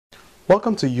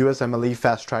Welcome to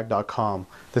USMLEFasttrack.com.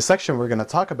 The section we're going to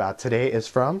talk about today is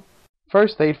from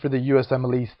First Aid for the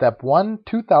USMLE Step 1,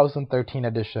 2013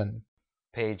 edition.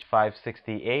 Page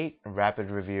 568, Rapid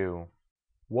Review.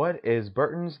 What is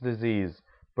Burton's disease?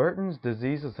 Burton's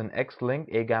disease is an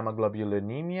X-linked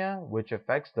agammaglobulinemia which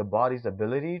affects the body's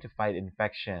ability to fight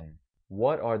infection.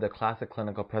 What are the classic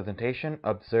clinical presentation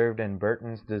observed in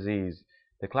Burton's disease?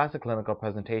 The classic clinical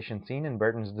presentation seen in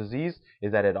Burton's disease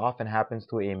is that it often happens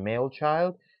to a male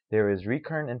child. There is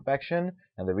recurrent infection,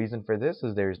 and the reason for this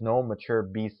is there is no mature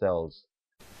B cells.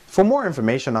 For more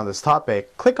information on this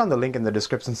topic, click on the link in the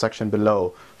description section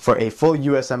below. For a full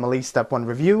USMLE Step 1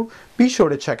 review, be sure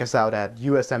to check us out at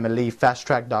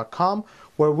USMLEFasttrack.com,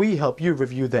 where we help you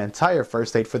review the entire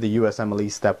first aid for the USMLE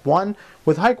Step 1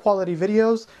 with high-quality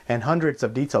videos and hundreds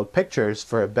of detailed pictures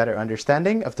for a better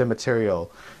understanding of the material.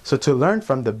 So to learn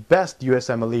from the best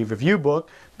USMLE review book,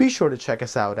 be sure to check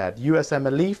us out at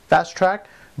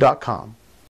USMLEFasttrack.com.